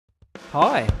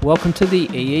Hi, welcome to the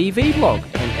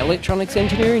EEVblog, an electronics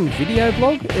engineering video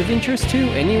blog of interest to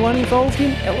anyone involved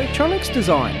in electronics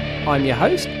design. I'm your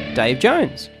host, Dave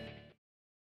Jones.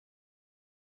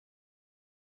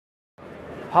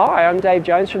 Hi, I'm Dave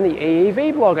Jones from the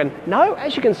EEVblog, and no,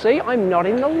 as you can see, I'm not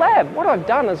in the lab. What I've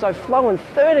done is I've flown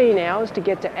 13 hours to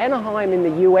get to Anaheim in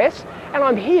the US, and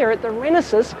I'm here at the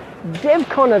Renesas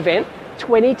Devcon event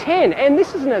 2010, and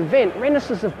this is an event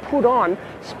Renesas have put on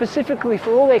specifically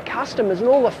for all their customers and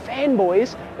all the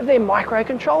fanboys of their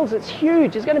microcontrollers. It's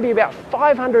huge. There's going to be about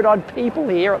 500 odd people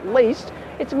here at least.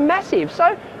 It's massive.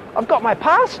 So I've got my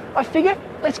pass. I figure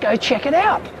let's go check it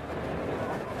out.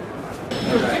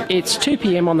 It's 2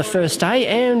 p.m. on the first day,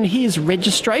 and here's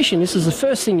registration. This is the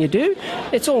first thing you do.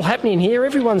 It's all happening here.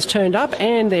 Everyone's turned up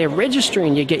and they're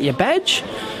registering. You get your badge,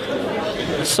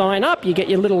 sign up, you get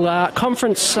your little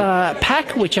conference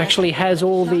pack, which actually has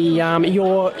all the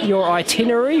your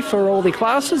itinerary for all the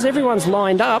classes. Everyone's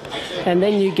lined up, and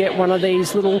then you get one of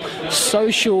these little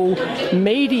social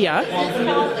media.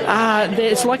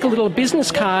 It's like a little business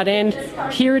card, and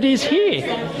here it is here.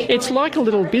 It's like a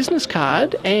little business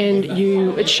card, and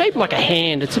it's shaped like a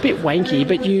hand. It's a bit wanky,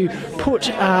 but you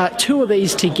put two of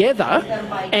these together,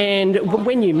 and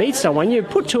when you meet someone, you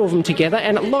put two of them together,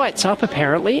 and it lights up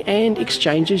apparently, and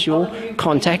exchanges your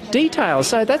contact details.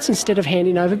 So that's instead of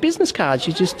handing over business cards,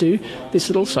 you just do this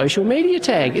little social media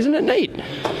tag. Isn't it neat?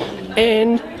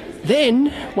 And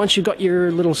then, once you've got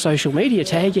your little social media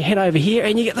tag, you head over here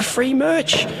and you get the free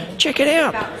merch. Check it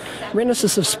out.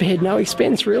 Renesas have spared no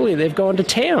expense, really. They've gone to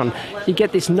town. You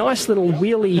get this nice little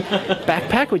wheelie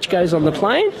backpack which goes on the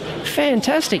plane.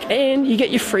 Fantastic. And you get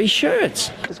your free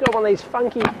shirts. It's got one of these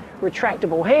funky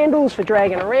retractable handles for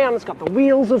dragging around. It's got the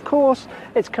wheels, of course.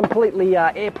 It's completely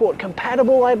airport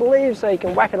compatible, I believe, so you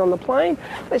can whack it on the plane.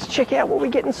 Let's check out what we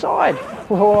get inside.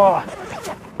 Oh,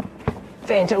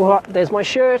 fantastic. Oh, there's my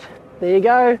shirt. There you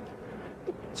go.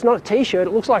 It's not a t-shirt,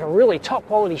 it looks like a really top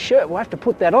quality shirt. We'll have to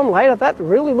put that on later. That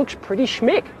really looks pretty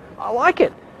schmick. I like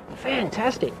it.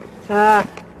 Fantastic.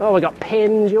 Oh, we got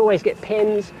pens. You always get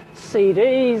pens.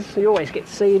 CDs. You always get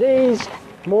CDs.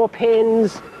 More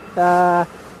pens.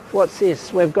 What's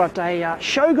this? We've got a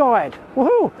show guide.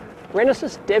 Woohoo!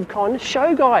 Renesas Devcon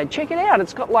show guide. Check it out.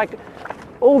 It's got like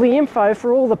all the info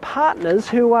for all the partners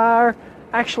who are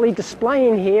actually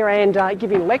displaying here and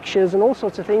giving lectures and all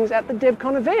sorts of things at the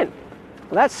Devcon event.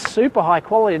 Well, that's super high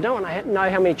quality. I don't want to know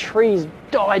how many trees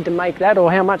died to make that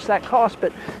or how much that cost,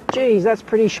 but geez, that's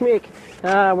pretty schmick.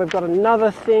 We've got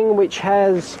another thing which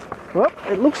has, well,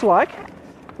 it looks like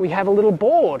we have a little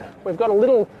board. We've got a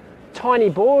little tiny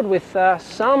board with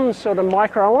some sort of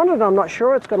micro on it. I'm not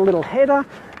sure. It's got a little header.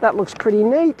 That looks pretty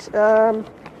neat. And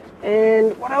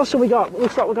what else have we got? It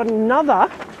looks like we've got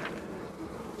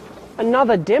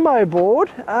another demo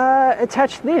board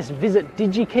attached to this. Visit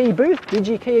DigiKey booth.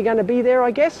 DigiKey are going to be there,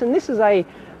 I guess, and this is a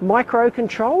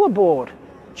microcontroller board.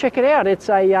 Check it out. It's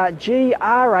a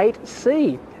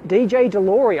GR8C DJ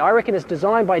Delory. I reckon it's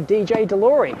designed by DJ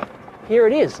Delory. Here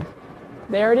it is.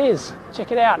 There it is.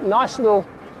 Check it out. Nice little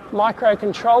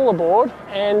microcontroller board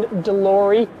and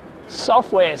Delory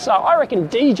software. So I reckon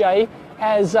DJ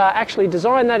has actually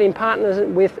designed that in partnership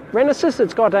with Renesas.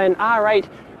 It's got an R8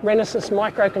 Renesas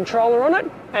microcontroller on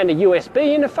it and a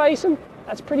USB interface, and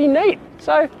that's pretty neat.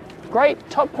 So great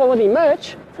top quality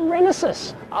merch from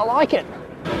Renesas. I like it.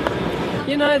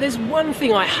 You know, there's one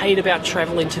thing I hate about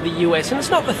traveling to the US, and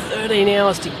it's not the 13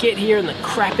 hours to get here and the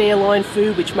crap airline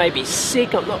food, which made me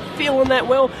sick. I'm not feeling that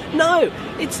well. No,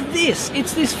 it's this.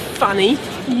 It's this funny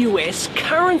US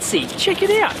currency. Check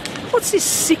it out. What's this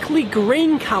sickly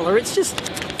green color? It's just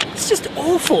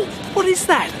awful. What is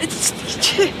that? It's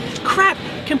crap.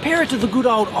 Compare it to the good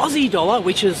old Aussie dollar,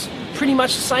 which is pretty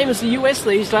much the same as the US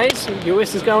these days. The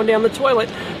US is going down the toilet.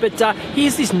 But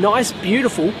here's this nice,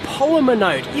 beautiful polymer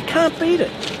note. You can't beat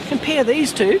it. Compare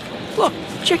these two. Look,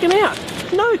 check them out.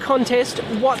 No contest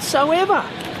whatsoever.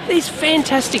 These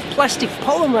fantastic plastic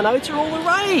polymer notes are all the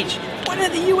rage. Why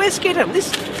don't the US get them?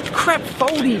 This crap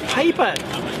foldy paper,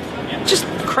 just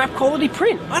crap quality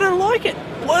print. I don't like it.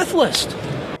 Worthless.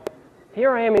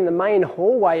 Here I am in the main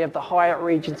hallway of the Hyatt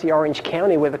Regency Orange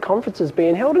County where the conference is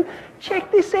being held, and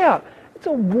check this out. It's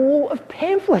a wall of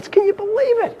pamphlets. Can you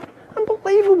believe it?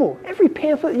 Unbelievable. Every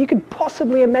pamphlet you could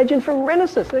possibly imagine from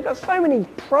Renesas. They've got so many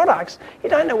products, you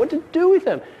don't know what to do with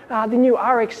them. The new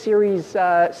RX Series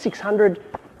 600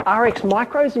 RX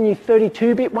Micros, the new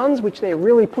 32-bit ones, which they're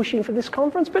really pushing for this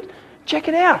conference, but check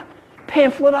it out.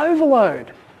 Pamphlet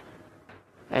overload.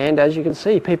 And as you can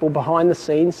see, people behind the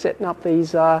scenes setting up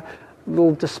these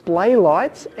little display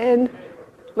lights, and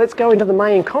let's go into the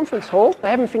main conference hall.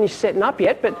 They haven't finished setting up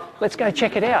yet, but let's go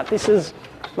check it out. This is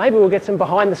maybe we'll get some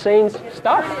behind the scenes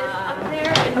stuff.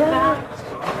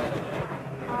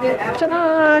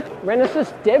 Ta-da!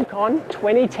 Renesas Devcon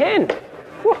 2010.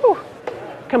 Woohoo!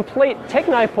 Complete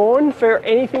techno porn for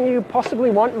anything you possibly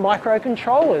want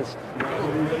microcontrollers.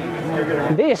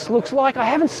 This looks like, I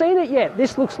haven't seen it yet,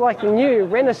 this looks like the new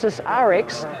Renesas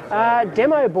RX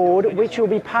demo board, which will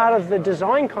be part of the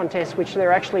design contest which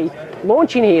they're actually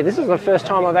launching here. This is the first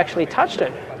time I've actually touched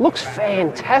it. Looks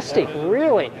fantastic,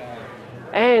 really.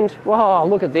 And, wow,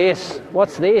 look at this.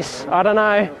 What's this? I don't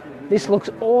know. This looks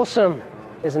awesome.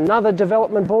 There's another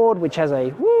development board which has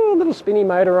a little spinny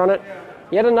motor on it.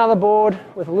 Yet another board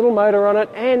with a little motor on it.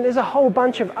 And there's a whole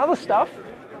bunch of other stuff.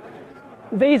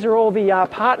 These are all the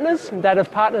partners that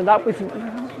have partnered up with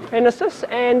Renesas.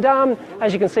 And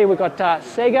as you can see, we've got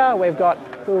Sega, we've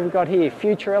got here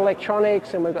Future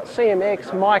Electronics, and we've got CMX,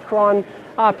 Micron,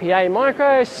 RPA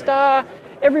Micro, Star.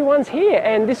 Everyone's here.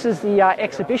 And this is the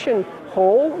exhibition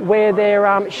hall where they're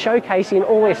showcasing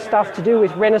all their stuff to do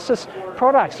with Renesas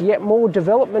products. Yet more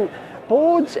development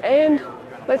boards, and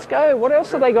let's go. What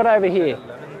else have they got over here?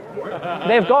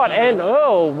 They've got, and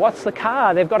oh, what's the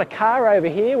car? They've got a car over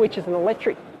here, which is an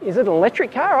electric, is it an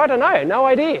electric car? I don't know, no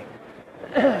idea.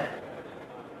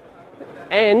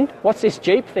 And what's this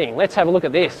Jeep thing? Let's have a look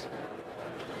at this.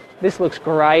 This looks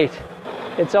great.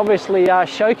 It's obviously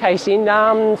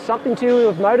showcasing something to do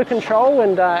with motor control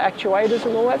and actuators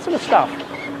and all that sort of stuff.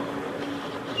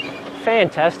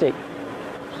 Fantastic.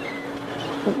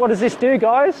 What does this do,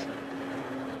 guys?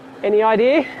 Any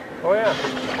idea? Oh yeah,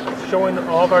 it's showing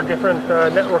all of our different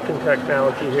networking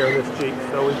technology here in this Jeep.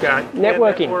 So we've got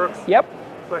networking. Networks, yep.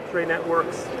 FlexRay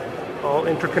networks, all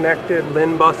interconnected,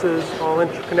 LIN buses, all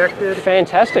interconnected.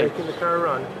 Fantastic. Making the car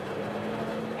run.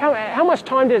 How much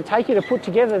time did it take you to put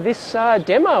together this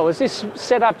demo? Is this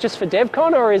set up just for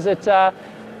Devcon, or is it a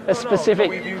specific?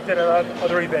 No, we've used it at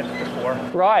other events before.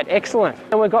 Right, excellent.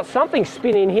 And we've got something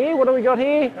spinning here. What do we got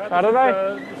here? I don't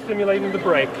know. Simulating the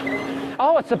brake.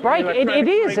 Oh, it's a brake. It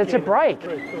is. It's a brake. So,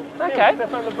 okay. Yeah,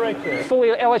 step on the brake there. Fully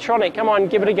electronic. Come on,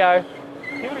 give it a go.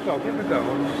 Give it a go. Give it a go.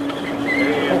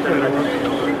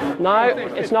 No,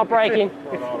 it's not braking.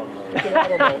 It's an auto.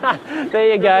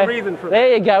 There you go.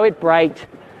 There you go. It braked.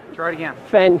 Try it again.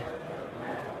 Fan.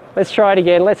 Let's try it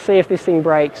again. Let's see if this thing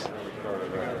brakes.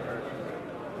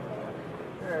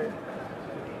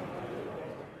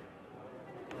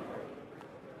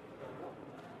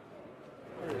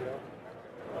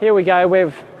 Here we go.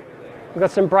 We've got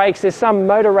some brakes. There's some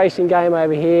motor racing game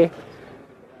over here.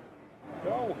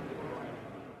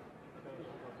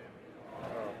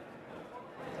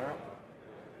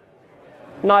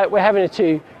 No, we're having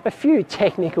a few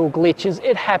technical glitches.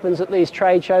 It happens at these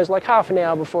trade shows, like half an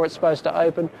hour before it's supposed to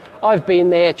open. I've been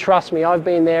there, trust me, I've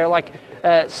been there, like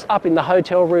up in the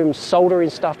hotel room soldering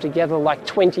stuff together like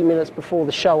 20 minutes before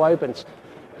the show opens.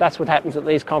 That's what happens at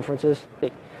these conferences.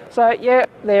 So yeah,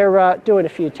 they're doing a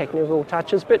few technical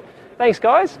touches, but thanks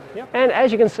guys. Yep. And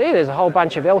as you can see, there's a whole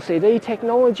bunch of LCD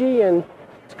technology and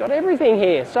it's got everything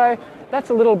here. So that's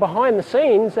a little behind the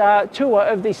scenes tour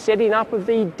of the setting up of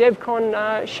the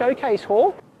Devcon showcase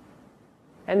hall.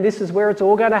 And this is where it's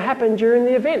all going to happen during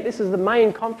the event. This is the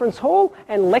main conference hall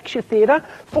and lecture theatre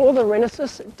for the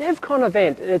Renesas Devcon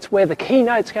event. It's where the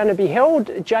keynote's going to be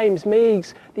held. James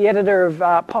Meigs, the editor of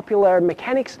Popular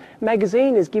Mechanics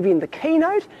magazine, is giving the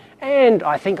keynote. And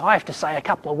I think I have to say a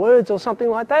couple of words or something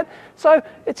like that. So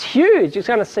it's huge. It's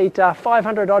going to seat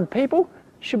 500 odd people.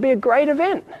 Should be a great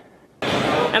event.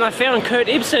 And I found Kurt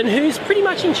Ibsen, who's pretty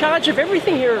much in charge of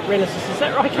everything here at Renesas. Is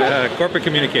that right, Kurt? Corporate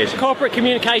communications. Corporate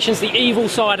communications, the evil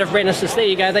side of Renesas. There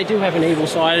you go. They do have an evil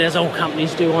side, as all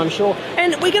companies do, I'm sure.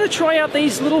 And we're going to try out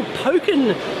these little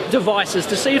Poken devices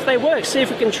to see if they work, see if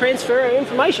we can transfer our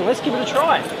information. Let's give it a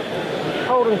try.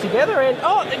 Hold them together and,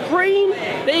 oh, the green.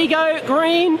 There you go,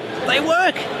 green. They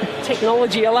work.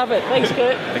 Technology, I love it. Thanks,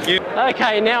 Kurt. Thank you.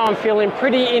 Okay, now I'm feeling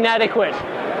pretty inadequate.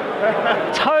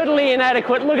 Totally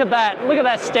inadequate. Look at that. Look at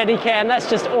that Steadicam. That's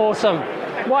just awesome.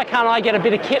 Why can't I get a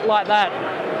bit of kit like that?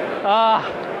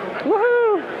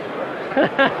 Woohoo!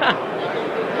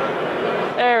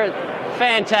 There,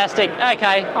 fantastic.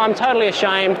 Okay, I'm totally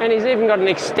ashamed. And he's even got an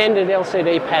extended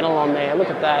LCD panel on there.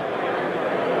 Look at that.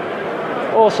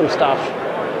 Awesome stuff.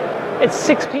 It's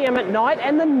 6 p.m. at night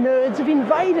and the nerds have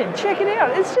invaded. Check it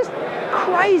out. It's just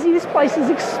crazy. This place has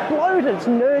exploded. It's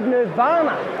nerd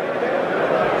nirvana.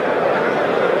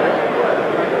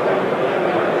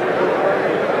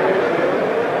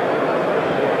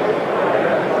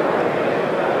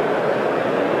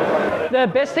 The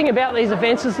best thing about these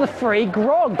events is the free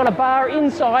grog. Got a bar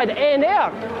inside and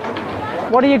out.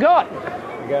 What do you got?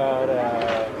 We got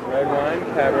red wine,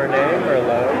 Cabernet,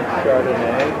 Merlot,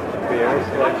 Chardonnay, beer,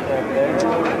 selection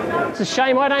there. It's a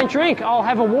shame I don't drink. I'll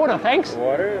have a water, thanks.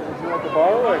 Water? Would you like a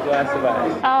bottle or a glass of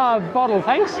ice? Bottle,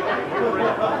 thanks.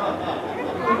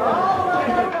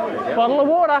 Bottle of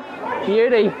water.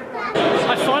 Beauty.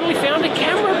 I finally found a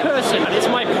camera person. It's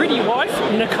my pretty wife,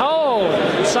 Nicole.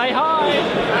 Say hi.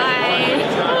 Hi.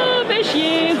 Oh, there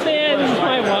she is. There's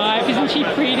my wife. Isn't she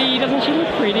pretty? Doesn't she look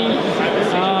pretty?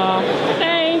 Oh,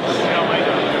 thanks.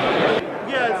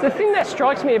 The thing that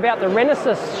strikes me about the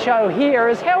Renesas show here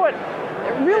is how it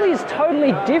really is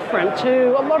totally different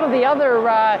to a lot of the other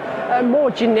more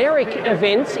generic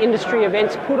events, industry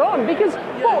events put on, because,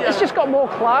 well, it's just got more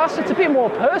class, it's a bit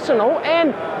more personal,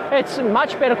 and it's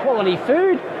much better quality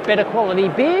food, better quality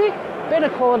beer, better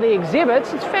quality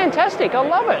exhibits. It's fantastic. I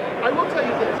love it. I will tell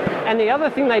you this. And the other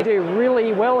thing they do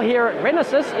really well here at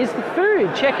Renesas is the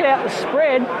food. Check out the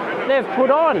spread they've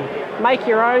put on. Make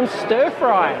your own stir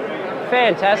fry.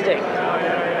 Fantastic.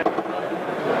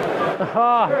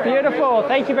 Oh, beautiful.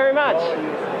 Thank you very much.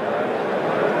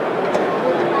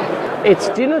 It's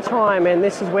dinner time, and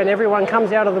this is when everyone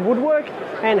comes out of the woodwork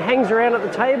and hangs around at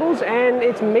the tables, and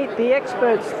it's Meet the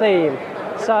Experts theme.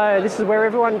 So this is where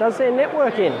everyone does their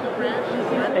networking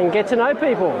and get to know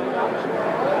people.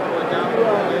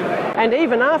 And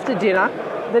even after dinner,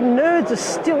 the nerds are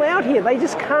still out here. They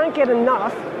just can't get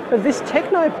enough of this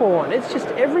techno porn. It's just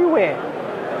everywhere.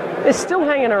 They're still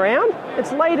hanging around.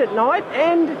 It's late at night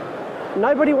and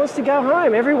nobody wants to go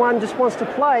home. Everyone just wants to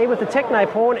play with the techno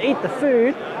porn, eat the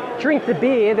food, drink the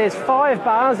beer. There's 5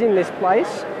 bars in this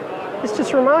place. It's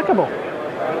just remarkable.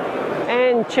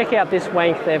 And check out this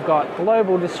wank they've got.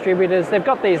 Global distributors. They've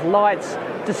got these lights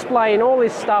displaying all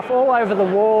this stuff all over the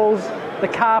walls, the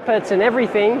carpets and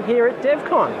everything here at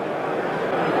Devcon.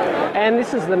 And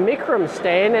this is the Microm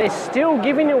stand, and they're still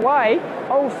giving away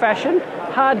old-fashioned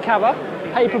hardcover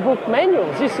paper book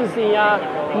manuals. This is the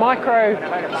Micro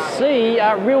C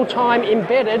real-time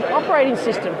embedded operating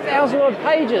system. 1,000-odd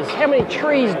pages. How many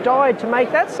trees died to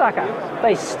make that sucker?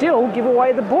 They still give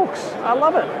away the books. I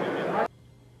love it.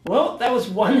 Well, that was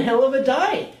one hell of a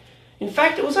day. In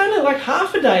fact, it was only like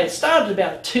half a day. It started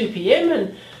about 2 p.m.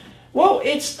 and, well,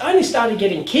 it's only started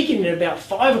getting kicking at about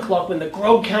 5 o'clock when the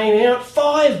grog came out.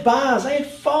 5 bars. They had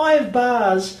 5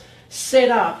 bars set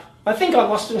up. I think I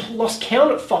lost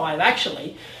count at 5,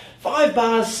 actually. 5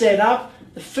 bars set up.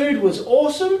 The food was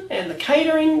awesome, and the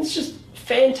catering is just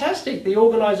fantastic. The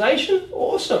organisation,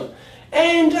 awesome.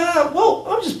 And, well,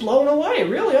 I'm just blown away,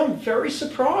 really. I'm very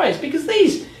surprised, because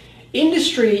these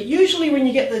industry, usually when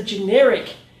you get the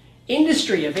generic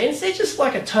industry events, they're just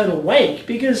like a total wank,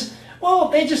 because, well,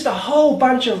 they're just a whole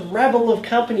bunch of rabble of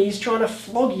companies trying to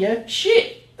flog you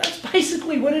shit. That's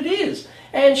basically what it is.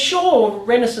 And sure,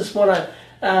 Renesas want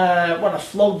to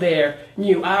flog their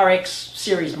new RX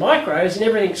series micros, and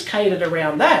everything's catered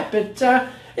around that, but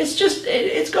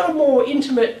it's got a more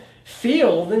intimate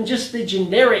feel than just the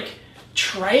generic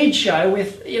trade show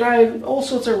with, you know, all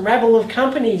sorts of rabble of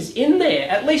companies in there.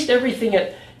 At least everything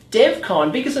at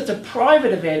Devcon, because it's a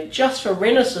private event just for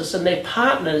Renesas and their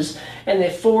partners and their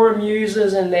forum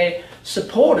users and their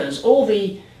supporters, all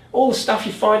the stuff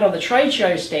you find on the trade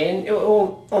show stand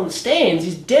or on the stands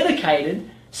is dedicated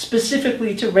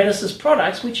specifically to Renesas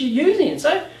products which you're using.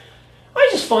 So I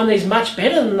just find these much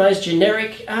better than those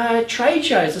generic trade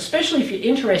shows, especially if you're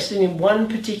interested in one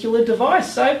particular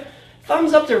device. So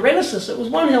thumbs up to Renesas. It was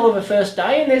one hell of a first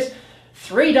day, and there's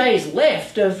 3 days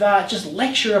left of just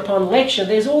lecture upon lecture.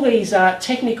 There's all these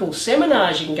technical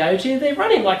seminars you can go to. They're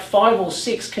running like 5 or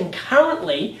 6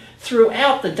 concurrently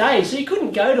throughout the day, so you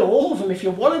couldn't go to all of them if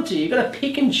you wanted to. You've got to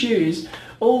pick and choose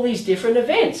all these different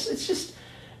events. It's just,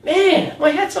 man, my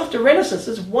hat's off to Renesas.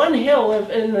 It's one hell of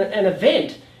an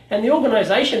event, and the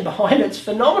organisation behind it's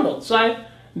phenomenal. So I'm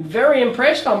very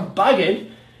impressed. I'm buggered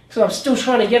because I'm still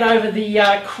trying to get over the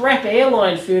crap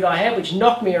airline food I had, which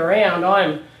knocked me around.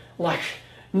 I'm like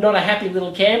not a happy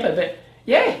little camper, but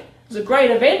yeah, it was a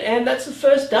great event, and that's the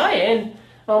first day, and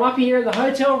I'm up here in the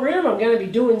hotel room. I'm going to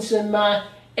be doing some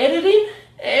editing,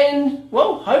 and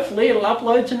well, hopefully it'll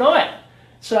upload tonight.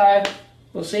 So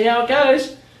we'll see how it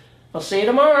goes. I'll see you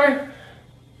tomorrow.